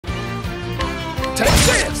Take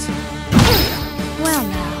this! Well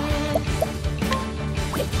now.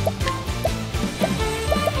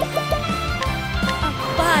 A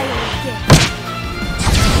vile gift.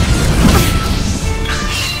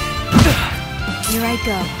 Here I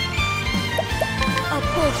go. A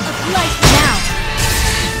bolt of light now.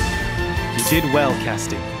 You did well,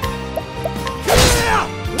 Casting.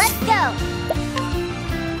 Let's go.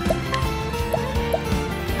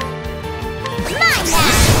 Mine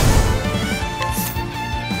now.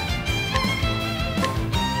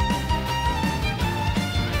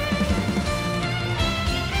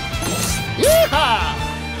 Yeehaw!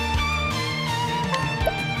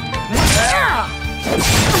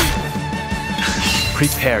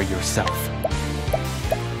 Prepare yourself.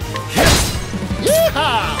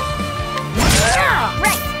 Yeehaw!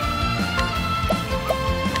 Right.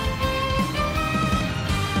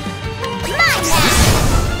 Mine now.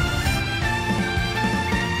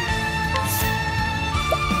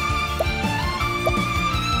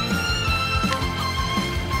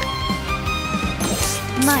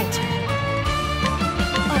 My turn.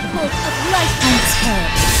 A bolt of light. I'm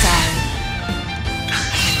terribly sorry.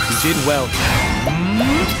 You did well.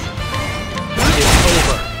 It's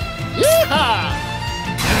over. Yeehaw!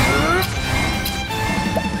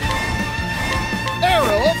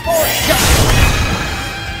 Arrow for shot!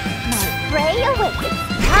 My prey awaits.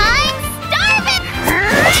 I'm starving!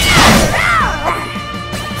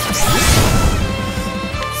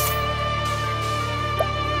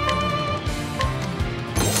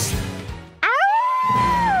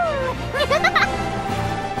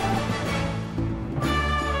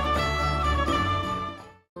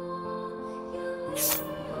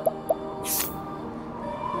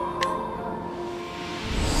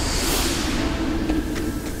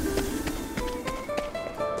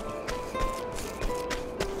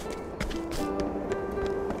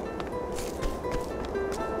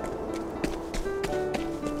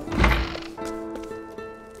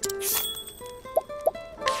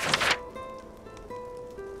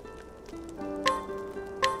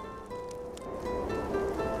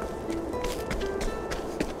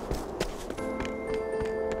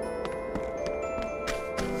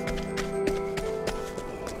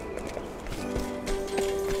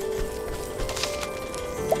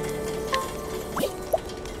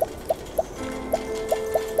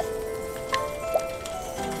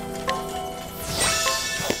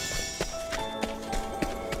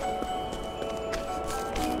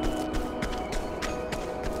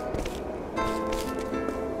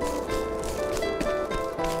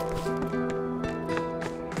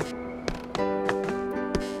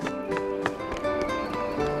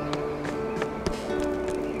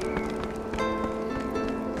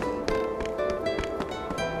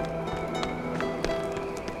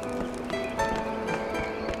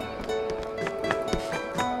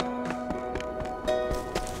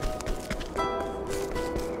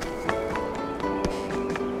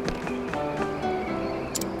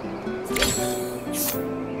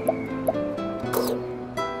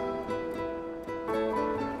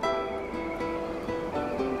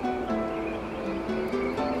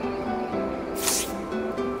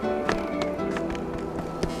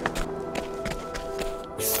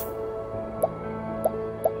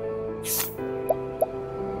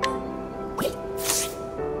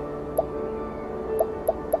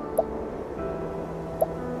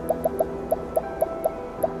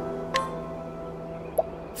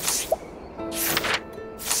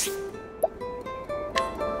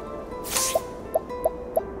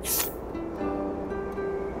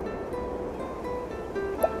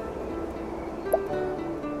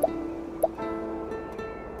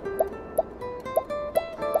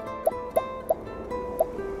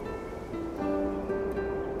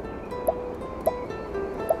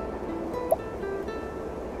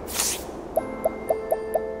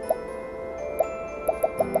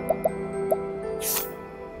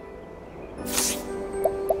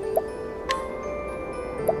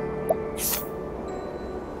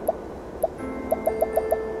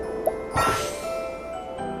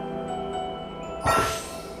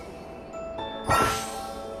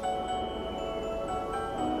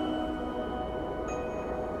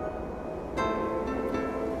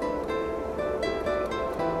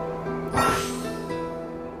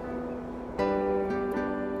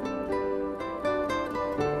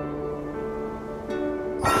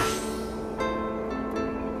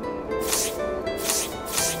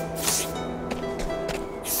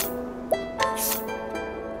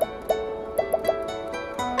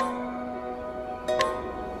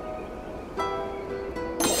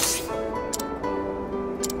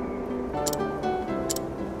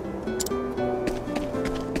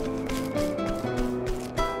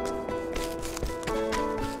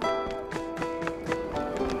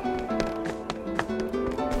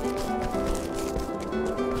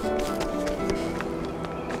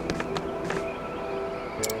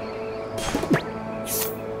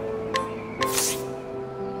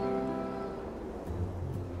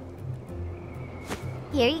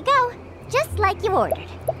 Here you go. Just like you ordered.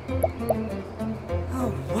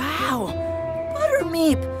 Oh, wow!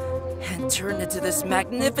 Buttermeat! And turned into this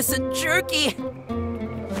magnificent jerky!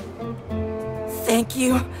 Thank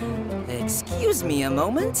you. Excuse me a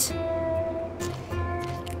moment.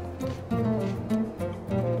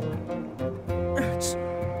 It's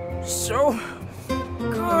so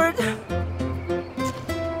good.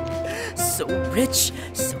 So rich,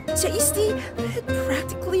 so tasty, it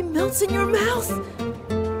practically melts in your mouth.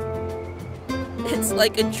 It's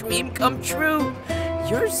like a dream come true.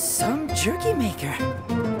 You're some jerky maker.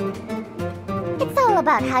 It's all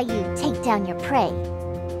about how you take down your prey.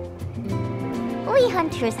 We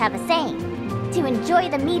hunters have a saying. To enjoy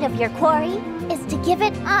the meat of your quarry is to give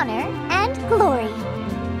it honor and glory.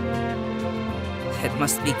 It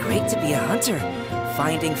must be great to be a hunter,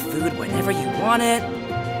 finding food whenever you want it.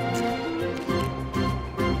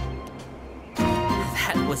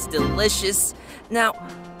 That was delicious. Now,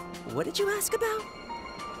 what did you ask about?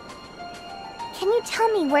 Can you tell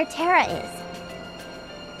me where Terra is?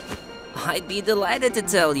 I'd be delighted to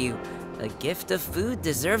tell you. A gift of food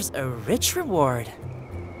deserves a rich reward.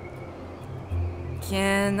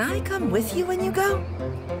 Can I come with you when you go?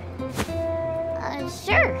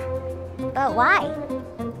 Sure. But why?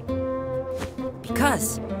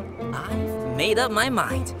 Because I've made up my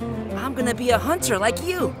mind. I'm gonna be a hunter like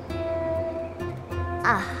you.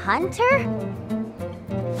 A hunter?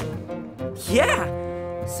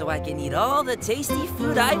 Yeah, so I can eat all the tasty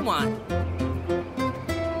food I want.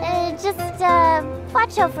 Just,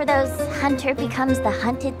 watch out for those hunter becomes the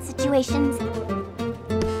hunted situations.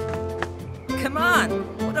 Come on,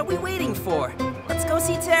 what are we waiting for? Let's go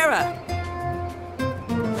see Terra.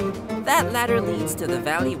 That ladder leads to the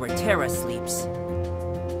valley where Terra sleeps.